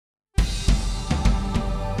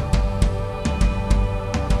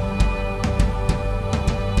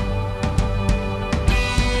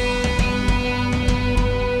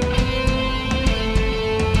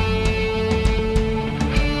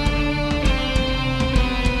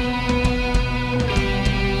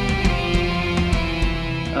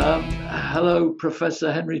Hello,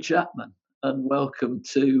 Professor Henry Chapman, and welcome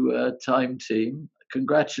to Time Team.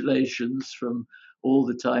 Congratulations from all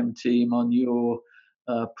the Time Team on your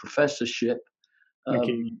professorship Thank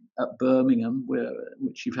you. at Birmingham,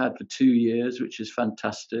 which you've had for 2 years, which is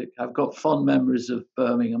fantastic. I've got fond memories of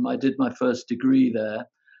Birmingham. I did my first degree there,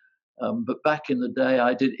 but back in the day,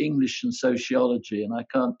 I did English and sociology, and I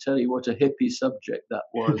can't tell you what a hippie subject that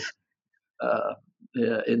was uh,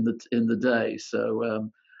 yeah, in the day.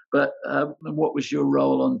 But what was your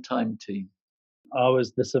role on Time Team? I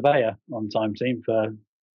was the surveyor on Time Team for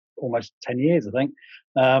almost 10 years, I think.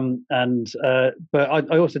 But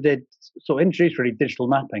I also did sort of introduce really digital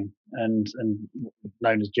mapping and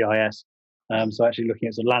known as GIS. So actually looking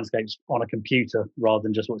at sort of landscapes on a computer rather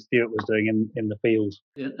than just what Stuart was doing in the field.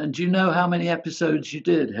 Yeah, and do you know how many episodes you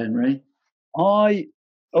did, Henry? I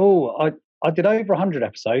did over 100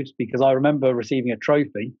 episodes because I remember receiving a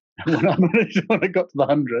trophy when I got to the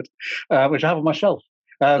 100, which I have on my shelf.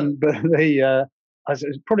 It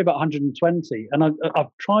was probably about 120, and I've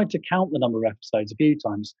tried to count the number of episodes a few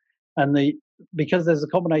times, and because there's a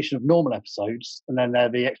combination of normal episodes and then there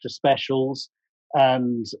are the extra specials,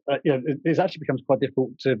 and it actually becomes quite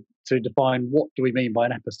difficult to define what do we mean by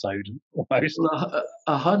an episode almost. Well,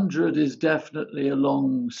 100 is definitely a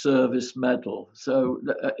long service medal. So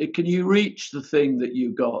can you reach the thing that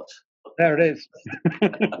you got? There it is.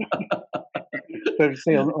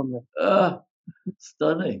 See on the...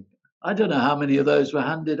 Stunning. I don't know how many of those were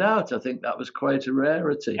handed out. I think that was quite a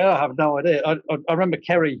rarity. I have no idea. I remember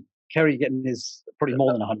Kerry getting his probably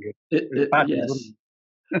more than 100. Yes.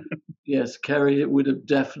 Yes, Kerry would have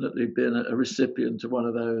definitely been a recipient of one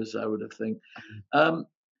of those, I would have think.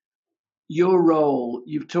 Your role,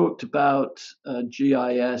 you've talked about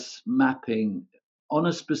GIS mapping on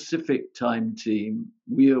a specific Time Team.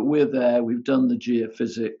 We're there, we've done the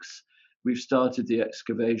geophysics, we've started the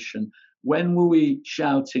excavation. When were we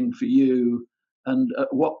shouting for you, and at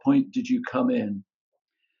what point did you come in?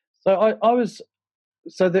 So I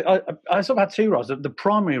sort of had two roles. The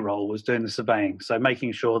primary role was doing the surveying, so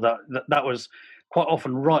making sure that was quite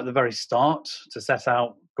often right at the very start to set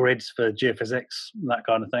out grids for geophysics, that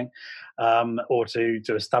kind of thing, or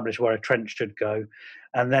to establish where a trench should go.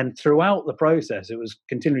 And then throughout the process, it was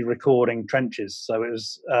continually recording trenches. So it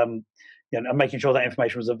was and making sure that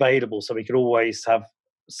information was available, so we could always have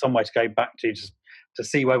some way to go back to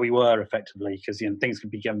see where we were effectively, because things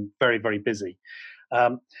could become very, very busy.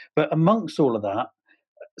 But amongst all of that,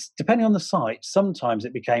 depending on the site, sometimes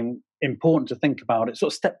it became important to think about it,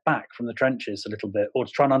 sort of step back from the trenches a little bit, or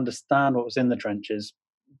to try and understand what was in the trenches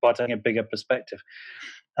by taking a bigger perspective.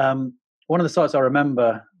 One of the sites I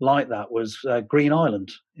remember like that was Green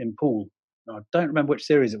Island in Poole. I don't remember which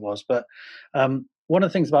series it was, but one of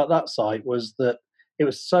the things about that site was that it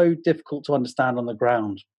was so difficult to understand on the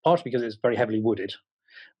ground, partially because it was very heavily wooded,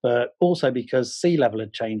 but also because sea level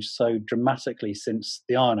had changed so dramatically since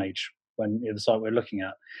the Iron Age, when the site we're looking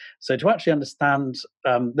at. So to actually understand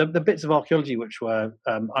the bits of archaeology which were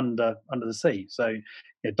under the sea, so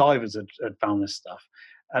divers had found this stuff.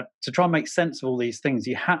 To try and make sense of all these things,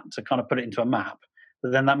 you had to kind of put it into a map,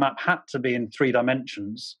 but then that map had to be in 3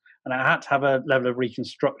 dimensions, and it had to have a level of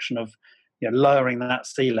reconstruction of lowering that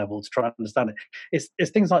sea level to try and understand it.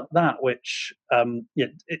 It's things like that which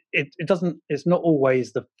it doesn't. It's not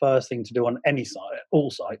always the first thing to do on any site, all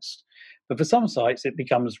sites, but for some sites it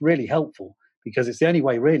becomes really helpful because it's the only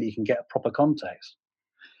way really you can get a proper context.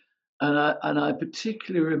 And I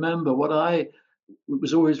particularly remember what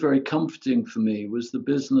was always very comforting for me was the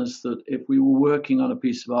business that if we were working on a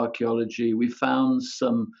piece of archaeology, we found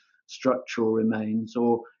some structural remains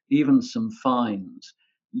or even some finds,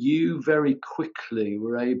 you very quickly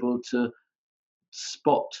were able to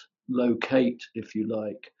locate, if you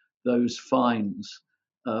like, those finds.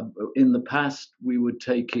 In the past, we were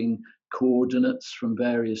taking coordinates from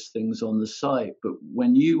various things on the site, but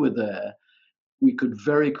when you were there, we could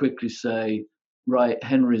very quickly say, right,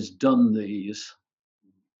 Henry's done these.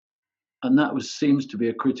 And that seems to be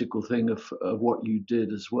a critical thing of what you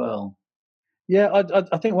did as well. Yeah,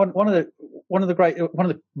 I think one of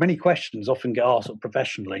the many questions often get asked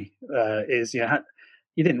professionally is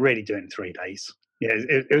you didn't really do it in 3 days.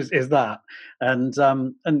 Is that and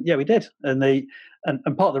yeah, we did, and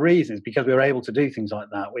part of the reason is because we were able to do things like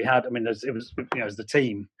that. We had, it was as the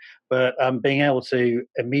team, but being able to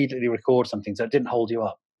immediately record something so it didn't hold you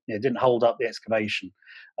up. It didn't hold up the excavation.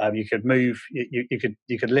 You could move. You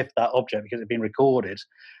could lift that object because it had been recorded.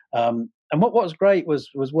 And what was great was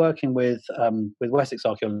working with Wessex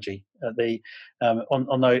Archaeology at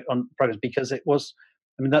on programs, because it was.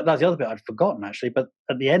 That's the other bit I'd forgotten actually. But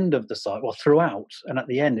at the end of the site, throughout and at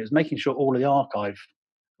the end, it was making sure all of the archive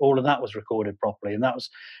all of that was recorded properly, and that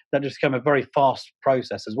just became a very fast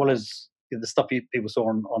process, as well as the stuff people saw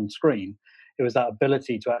on screen. It was that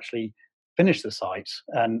ability to actually finish the site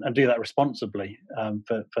and do that responsibly,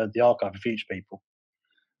 for the archive for future people.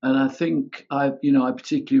 And I think I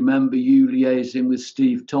particularly remember you liaising with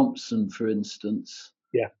Steve Thompson, for instance.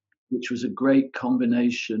 Yeah. Which was a great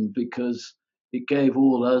combination, because it gave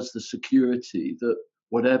all us the security that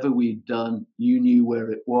whatever we'd done, you knew where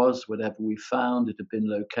it was, whatever we found, it had been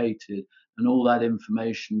located, and all that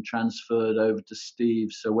information transferred over to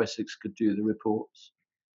Steve so Wessex could do the reports.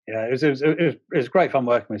 Yeah, it was great fun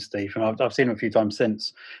working with Steve, and I've seen him a few times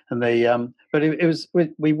since. And but it was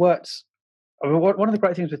we worked. I mean, one of the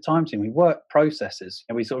great things with Time Team, we worked processes,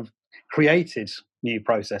 and we sort of created new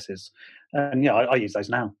processes, and I use those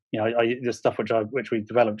now. The stuff which we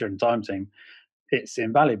developed during Time Team, it's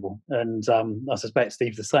invaluable, and I suspect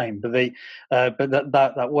Steve's the same. But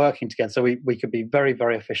that working together, so we could be very,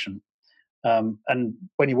 very efficient. And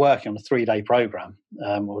when you're working on a 3-day program,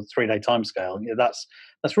 or 3-day timescale,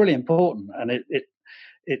 that's really important. And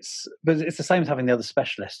it's the same as having the other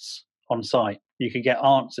specialists on site. You can get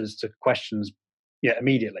answers to questions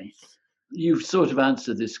immediately. You've sort of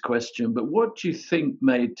answered this question, but what do you think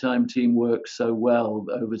made Time Team work so well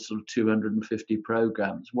over sort of 250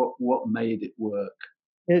 programs? What made it work?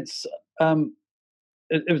 It's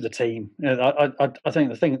it was the team. I think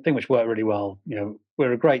the thing which worked really well.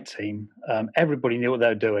 We're a great team. Everybody knew what they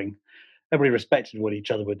were doing. Everybody respected what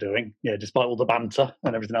each other were doing. Despite all the banter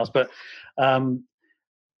and everything else. But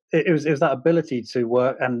it was that ability to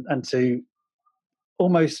work and to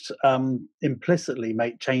almost implicitly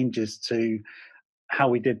make changes to how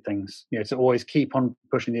we did things. To always keep on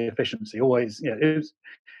pushing the efficiency. Always,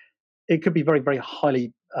 it could be very, very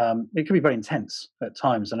highly. It could be very intense at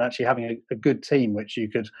times, and actually having a good team which you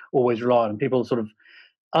could always rely on, people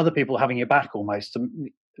other people having your back almost,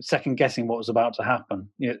 second guessing what was about to happen.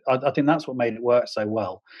 I think that's what made it work so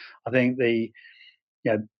well. I think the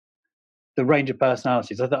range of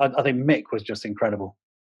personalities. I think Mick was just incredible,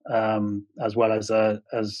 as well as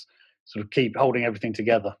sort of keep holding everything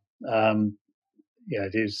together.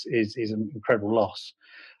 It is an incredible loss,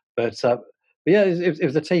 but it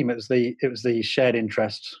was the team. It was the shared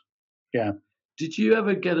interest. Yeah. Did you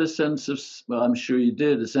ever get a sense of? Well, I'm sure you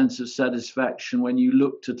did. A sense of satisfaction when you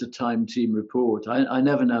looked at a Time Team report. I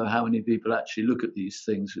never know how many people actually look at these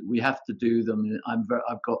things. We have to do them.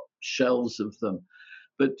 I've got shelves of them.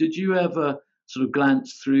 But did you ever sort of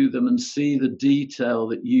glance through them and see the detail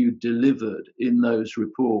that you delivered in those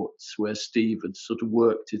reports, where Steve had sort of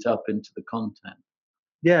worked it up into the content?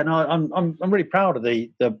 Yeah, no, I'm really proud of the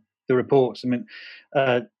reports. I mean,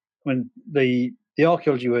 the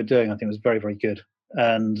archaeology we were doing, I think, was very, very good,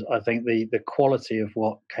 and I think the quality of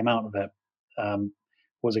what came out of it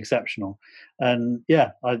was exceptional. And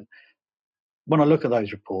when I look at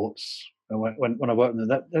those reports, when I work on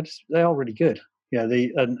them, they are really good. I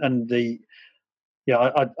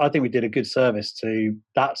think we did a good service to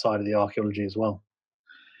that side of the archaeology as well.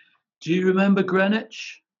 Do you remember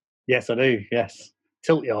Greenwich? Yes, I do. Yes,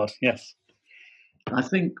 Tilt Yard. Yes. I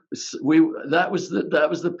think that was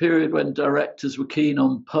the period when directors were keen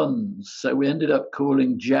on puns, so we ended up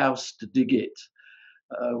calling Joust Dig It,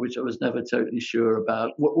 which I was never totally sure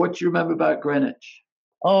about. What do you remember about Greenwich?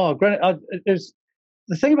 Oh, Greenwich!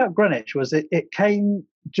 The thing about Greenwich was it came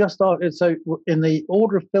just after. So in the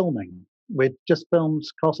order of filming, we'd just filmed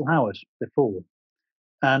Castle Howard before,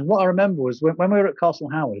 and what I remember was when we were at Castle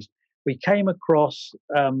Howard, we came across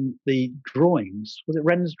the drawings. Was it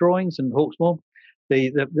Wren's drawings and Hawksmoor?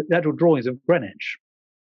 The actual drawings of Greenwich,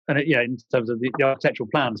 and in terms of the architectural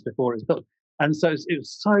plans before it was built. And so it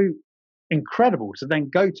was so incredible to then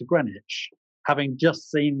go to Greenwich, having just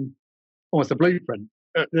seen almost a blueprint.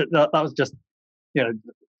 That was just,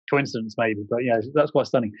 coincidence maybe, but that's quite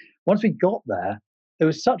stunning. Once we got there,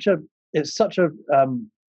 it's just such an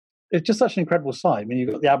incredible site. I mean,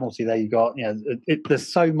 you've got the Admiralty there. You got,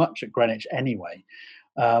 there's so much at Greenwich anyway.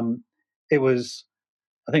 It was,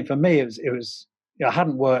 I think for me, it was. I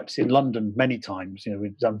hadn't worked in London many times.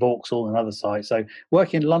 We've done Vauxhall and other sites. So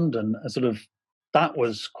working in London, that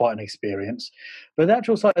was quite an experience. But the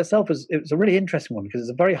actual site itself it was a really interesting one, because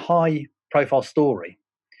it's a very high-profile story.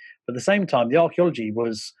 But at the same time, the archaeology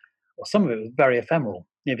some of it was very ephemeral.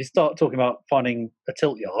 If you start talking about finding a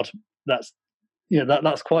tilt yard, that's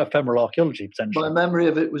quite ephemeral archaeology potentially. My memory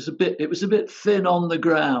of it was a bit thin on the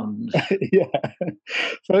ground. Yeah,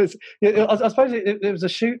 so I suppose it was a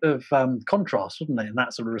shoot of contrast, wasn't it, in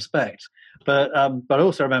that sort of respect? But I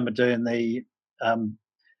also remember doing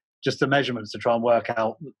just the measurements to try and work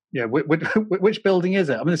out, which building is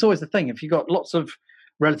it? I mean, it's always the thing. If you've got lots of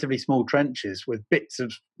relatively small trenches with bits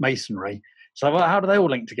of masonry. So, well, how do they all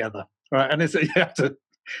link together? Right, and you have to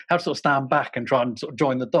sort of stand back and try and sort of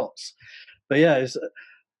join the dots. But yeah,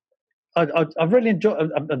 I've really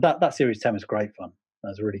enjoyed that series. 10 was great fun. That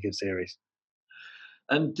was a really good series.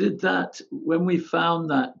 And did that, when we found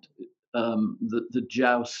that the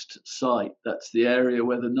joust site, that's the area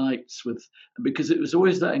where the knights because it was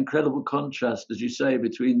always that incredible contrast, as you say,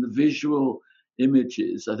 between the visual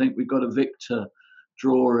images. I think we got a Victor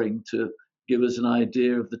drawing to give us an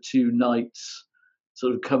idea of the two knights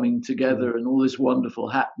sort of coming together and all this wonderful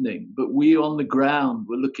happening. But we on the ground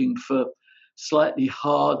were looking for slightly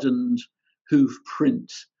hardened hoof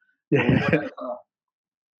print. Yeah.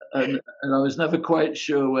 And I was never quite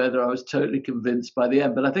sure whether I was totally convinced by the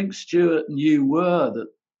end. But I think Stuart and you were that,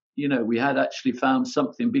 we had actually found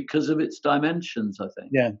something because of its dimensions, I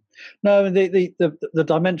think. Yeah. No, the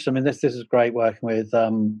dimension, I mean, this is great working with,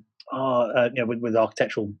 with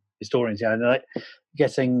architectural historians,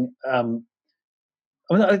 getting, again,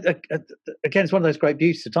 it's one of those great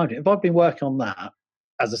beauties of time. If I'd been working on that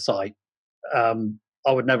as a site, I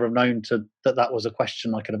would never have known that was a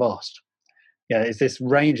question I could have asked. Yeah, it's this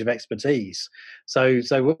range of expertise. So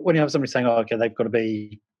when you have somebody saying, "Oh, okay, they've got to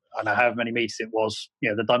be, I don't know however many meters it was,"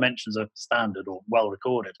 the dimensions are standard or well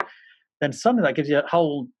recorded, then suddenly that gives you a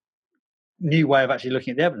whole new way of actually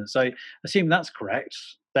looking at the evidence. So assuming that's correct,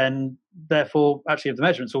 then therefore, actually, if the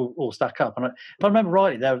measurements all stack up, and if I remember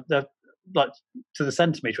rightly, they're like to the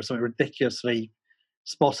centimetre or something ridiculously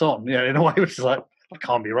spot on, in a way which is like, that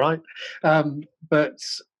can't be right. But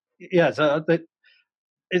yeah, so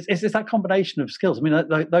it's that combination of skills. I mean,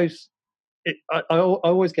 I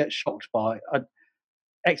always get shocked by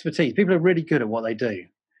expertise. People are really good at what they do,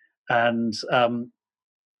 and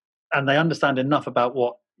they understand enough about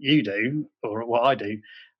what you do or what I do,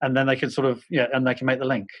 and then they can sort of and they can make the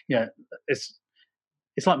link. Yeah,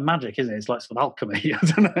 it's like magic, isn't it? It's like sort of alchemy. I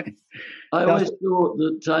don't know. I always thought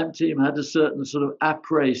the Time Team had a certain sort of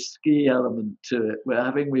après ski element to it,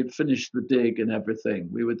 where we'd finished the dig and everything,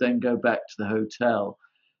 we would then go back to the hotel,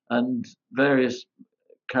 and various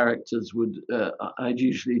characters would. I'd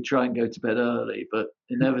usually try and go to bed early, but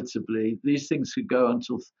inevitably these things could go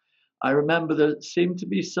until. I remember there seemed to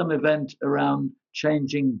be some event around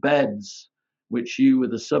changing beds, which you were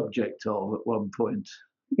the subject of at one point.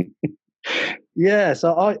 Yeah,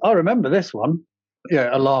 so I remember this one,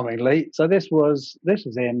 alarmingly. So this was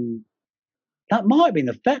in, that might have been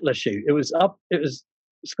the Fetler shoot. It was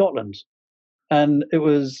Scotland, and it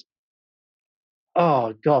was,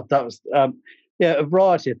 oh God, that was a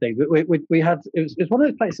variety of things. We had it was one of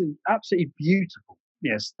those places, absolutely beautiful,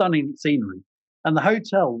 stunning scenery, and the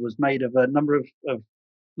hotel was made of a number of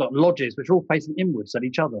lodges which were all facing inwards at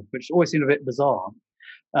each other, which always seemed a bit bizarre.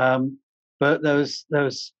 But there was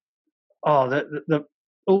the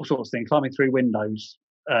all sorts of things, climbing through windows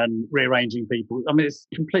and rearranging people. I mean, it's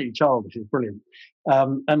completely childish. It's brilliant.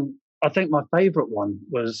 And I think my favourite one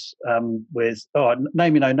was with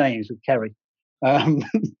Naming No Names with Kerry,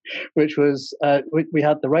 which was we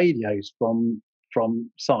had the radios from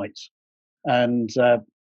sites, and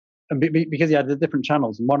because he had the different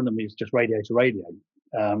channels, and one of them was just radio to radio,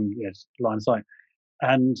 line of sight,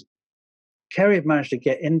 and Kerry had managed to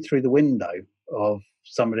get in through the window of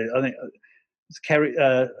somebody. I think it's Kerry.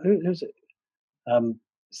 Who's it?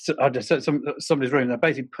 I just said somebody's room. They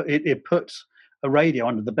basically he put a radio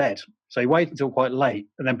under the bed, so he waited until quite late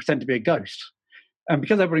and then pretended to be a ghost. And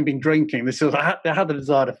because everybody had been drinking, this had the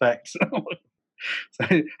desired effect.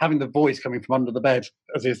 So having the voice coming from under the bed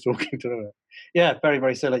as he was talking to them. Yeah, very,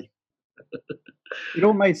 very silly. It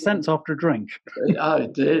all made sense after a drink.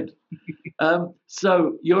 It did.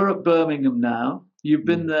 So you're at Birmingham now. You've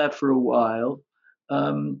been there for a while.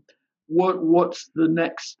 What's the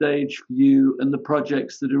next stage for you and the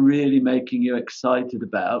projects that are really making you excited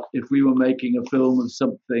about? If we were making a film of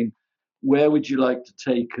something, where would you like to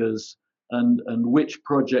take us, and which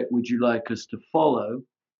project would you like us to follow?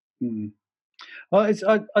 Well,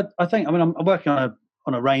 I think, I mean, I'm working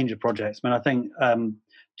on a range of projects. I mean, I think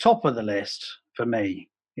top of the list for me,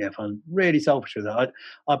 if I'm really selfish with it,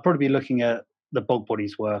 I'd probably be looking at the Bog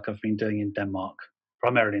Bodies work I've been doing in Denmark,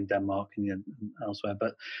 primarily in Denmark and elsewhere.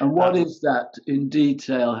 And what is that in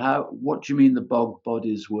detail? What do you mean the Bog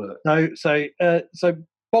Bodies work? So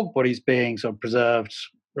Bog Bodies being sort of preserved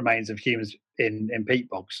remains of humans in peat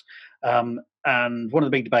bogs, and one of the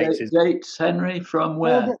big debates is dates, Henry, from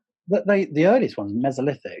where? The earliest ones,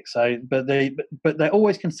 Mesolithic. So, but they're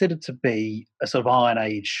always considered to be a sort of Iron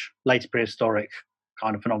Age, later prehistoric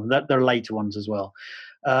kind of phenomenon. There are later ones as well.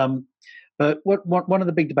 But one of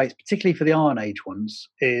the big debates, particularly for the Iron Age ones,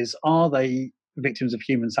 is, are they victims of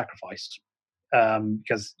human sacrifice?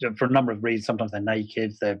 because for a number of reasons, sometimes they're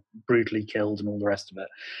naked, they're brutally killed, and all the rest of it.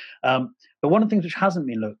 But one of the things which hasn't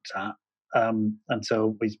been looked at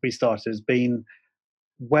until we started has been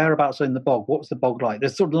whereabouts in the bog. What was the bog like?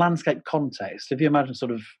 There's sort of landscape context. If you imagine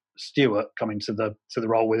sort of Stuart coming to the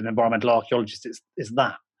role with an environmental archaeologist, it's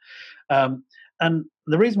that. And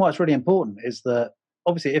the reason why it's really important is that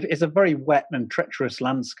obviously if it's a very wet and treacherous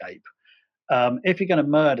landscape, if you're going to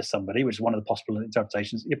murder somebody, which is one of the possible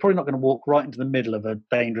interpretations, you're probably not going to walk right into the middle of a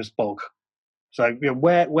dangerous bog. So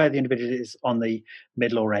where the individual is on the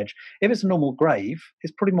middle or edge. If it's a normal grave,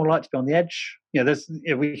 it's probably more likely to be on the edge.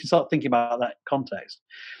 We can start thinking about that context.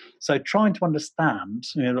 So trying to understand,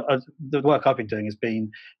 the work I've been doing has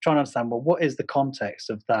been trying to understand, well, what is the context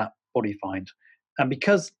of that body find? And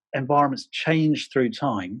because environments change through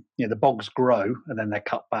time, the bogs grow and then they're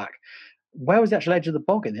cut back. Where was the actual edge of the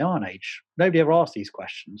bog in the Iron Age? Nobody ever asked these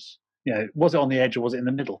questions. Was it on the edge or was it in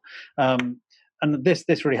the middle? And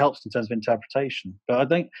this really helps in terms of interpretation. But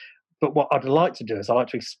what I'd like to do is I like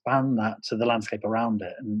to expand that to the landscape around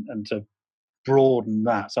it and to broaden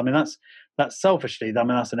that. So I mean that's selfishly,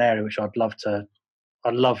 that's an area which I'd love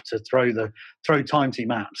to throw time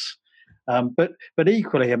team at. But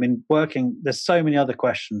equally, there's so many other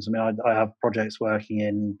questions. I have projects working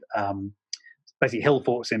in basically hill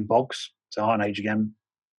forts in bogs, so Iron Age again,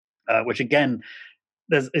 which again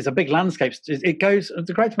there's a big landscape. It goes.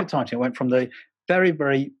 The great thing with time team went from the very,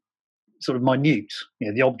 very sort of minute,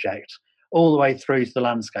 the object, all the way through to the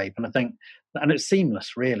landscape. And I think, and it's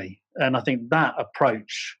seamless, really. And I think that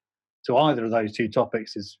approach to either of those two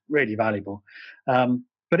topics is really valuable.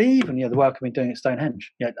 But even, the work I've been doing at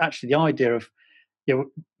Stonehenge, actually the idea of,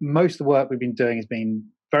 most of the work we've been doing has been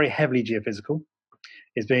very heavily geophysical.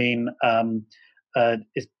 It's been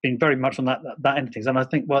very much on that end of things. And I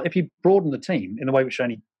think, well, if you broaden the team in the way which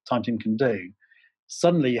only time team can do,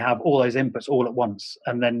 suddenly you have all those inputs all at once,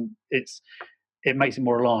 and then it makes it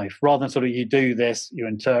more alive. Rather than sort of you do this, you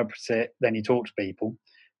interpret it, then you talk to people.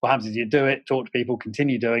 What happens is you do it, talk to people,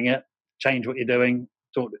 continue doing it, change what you're doing.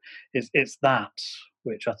 It's that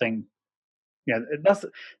which I think,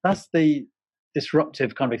 that's the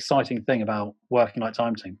disruptive kind of exciting thing about working like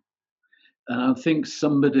time team. And I think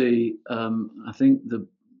I think the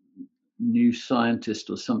New Scientist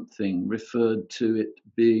or something referred to it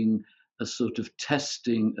being a sort of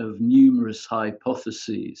testing of numerous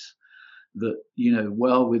hypotheses that,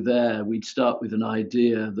 while we're there, we'd start with an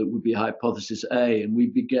idea that would be hypothesis A, and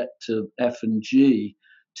we'd get to F and G,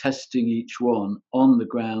 testing each one on the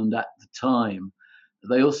ground at the time.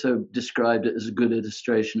 They also described it as a good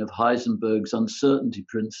illustration of Heisenberg's uncertainty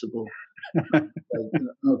principle. I'm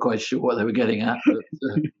not quite sure what they were getting at, but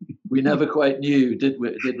we never quite knew, did we,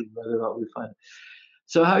 whether or not we find it.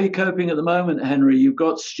 So how are you coping at the moment, Henry? You've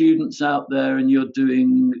got students out there and you're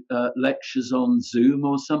doing lectures on Zoom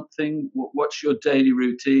or something. What's your daily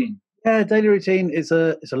routine? Yeah, daily routine is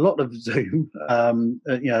a lot of Zoom. A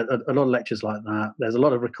lot of lectures like that. There's a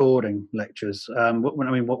lot of recording lectures. What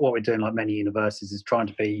we're doing, like many universities, is trying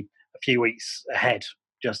to be a few weeks ahead,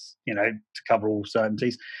 just to cover all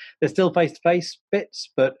certainties. There's still face-to-face bits,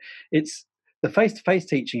 but it's the face-to-face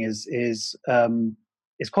teaching is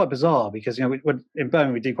quite bizarre because in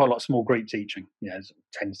Birmingham we do quite a lot of small group teaching.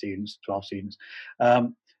 10 students, 12 students.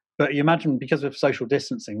 But you imagine, because of social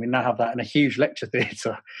distancing, we now have that in a huge lecture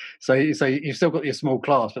theatre. So you've still got your small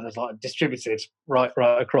class, but there's like distributed right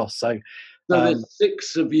across. So there's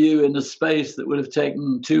 6 of you in a space that would have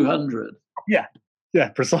taken 200. Yeah,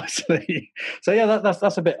 precisely. So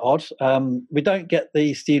that's a bit odd. We don't get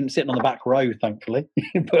the students sitting on the back row, thankfully.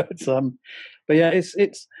 but yeah,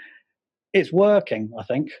 it's working, I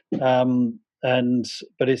think.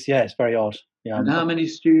 But it's very odd. Yeah. And how many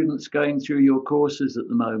students going through your courses at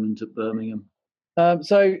the moment at Birmingham?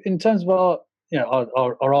 So in terms of our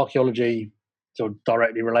archaeology, sort of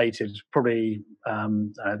directly related, probably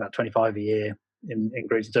about 25 a year in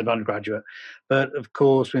groups in terms of undergraduate. But of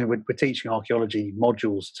course, we're teaching archaeology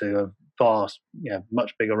modules to a vast,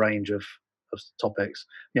 much bigger range of topics.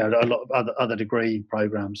 A lot of other degree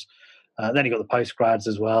programs. Then you've got the postgrads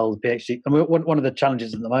as well, the PhD. And one of the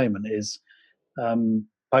challenges at the moment is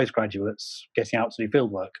postgraduates getting out to do field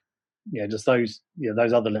work. Just those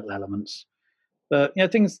other little elements. But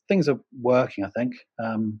things are working, I think.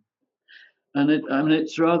 And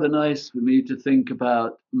it's rather nice for me to think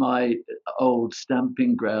about my old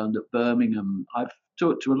stamping ground at Birmingham. I've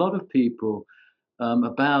talked to a lot of people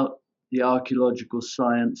about the archaeological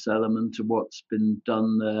science element of what's been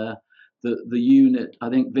done there. The unit, I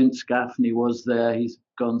think Vince Gaffney was there. He's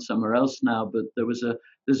gone somewhere else now, but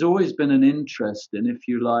there's always been an interest in, if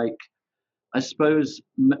you like, I suppose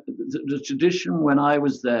the tradition when I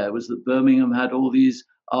was there was that Birmingham had all these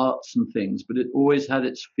arts and things, but it always had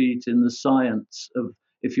its feet in the science of,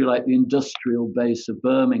 if you like, the industrial base of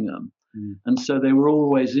Birmingham. And so they were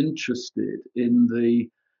always interested in the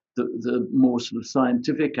more sort of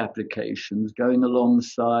scientific applications going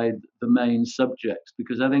alongside the main subjects,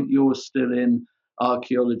 because I think you're still in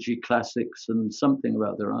archaeology, classics, and something or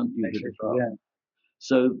other, aren't you? Yeah.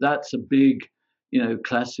 So that's a big,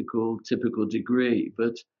 classical, typical degree.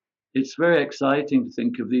 But it's very exciting to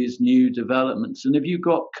think of these new developments. And have you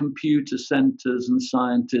got computer centers and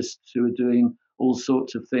scientists who are doing all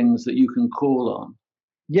sorts of things that you can call on?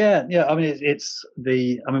 Yeah. I mean,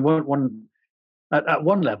 at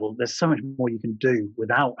one level, there's so much more you can do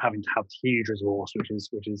without having to have huge resource,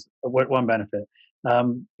 which is one benefit.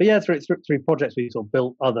 But yeah, through projects we sort of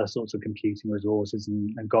built other sorts of computing resources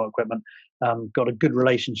and got equipment. Got a good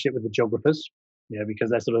relationship with the geographers, because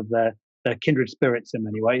they're sort of they're kindred spirits in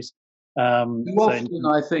many ways. Often,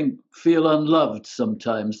 I think, feel unloved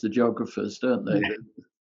sometimes, the geographers, don't they?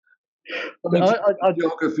 I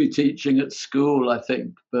geography teaching at school, I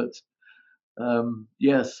think, but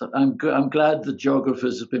yes, I'm glad the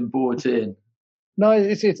geographers have been brought in. No,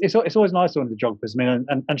 it's always nice to the geographers. I mean,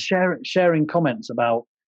 and sharing comments about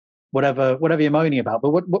whatever you're moaning about.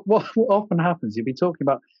 But what often happens, you'll be talking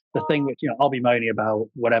about the thing which I'll be moaning about,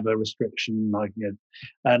 whatever restriction,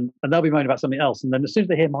 and they'll be moaning about something else. And then as soon as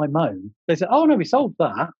they hear my moan, they say, "Oh no, we solved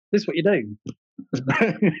that. This is what you do."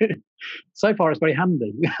 So far, it's very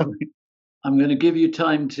handy. I'm going to give you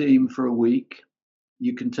Time Team for a week.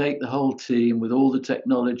 You can take the whole team with all the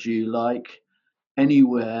technology you like,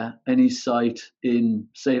 anywhere, any site in,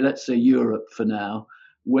 let's say Europe for now.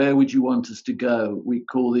 Where would you want us to go? We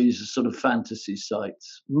call these sort of fantasy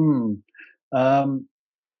sites. I've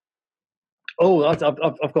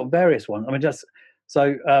got various ones. I mean, just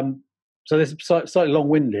so this is slightly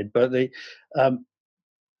long-winded, but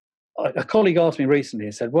a colleague asked me recently,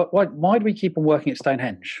 he said, why do we keep on working at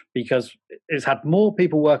Stonehenge? Because it's had more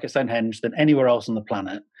people work at Stonehenge than anywhere else on the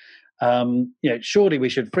planet. Surely we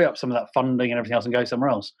should free up some of that funding and everything else and go somewhere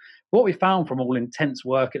else. What we found from all intense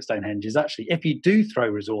work at Stonehenge is actually, if you do throw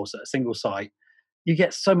resource at a single site, you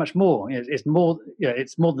get so much more. It's more.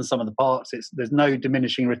 It's more than some of the parts. There's no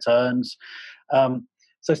diminishing returns.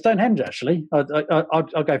 So Stonehenge, actually,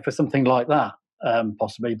 I'll go for something like that,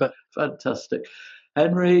 possibly. But fantastic.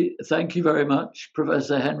 Henry, thank you very much.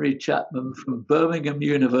 Professor Henry Chapman from Birmingham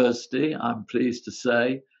University, I'm pleased to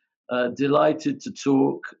say. Delighted to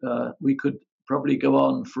talk. We could probably go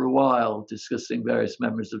on for a while discussing various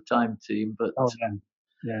members of Time Team, but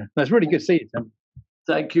yeah, that's really good to see you, Tim.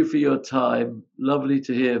 Thank you for your time. Lovely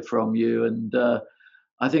to hear from you. And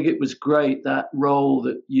I think it was great, that role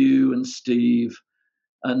that you and Steve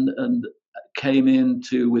and came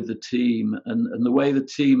into with the team, and the way the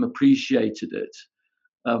team appreciated it.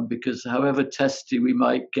 Because however testy we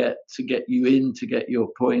might get to get you in to get your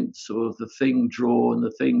points or the thing drawn,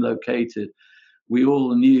 the thing located, we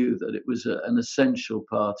all knew that it was an essential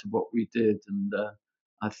part of what we did, and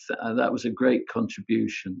that was a great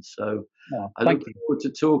contribution. So I look forward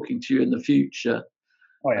to talking to you in the future.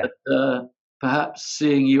 Perhaps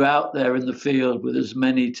seeing you out there in the field with as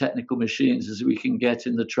many technical machines as we can get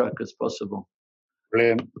in the truck as possible.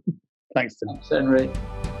 Brilliant. Thanks, Tim. Thanks, Henry.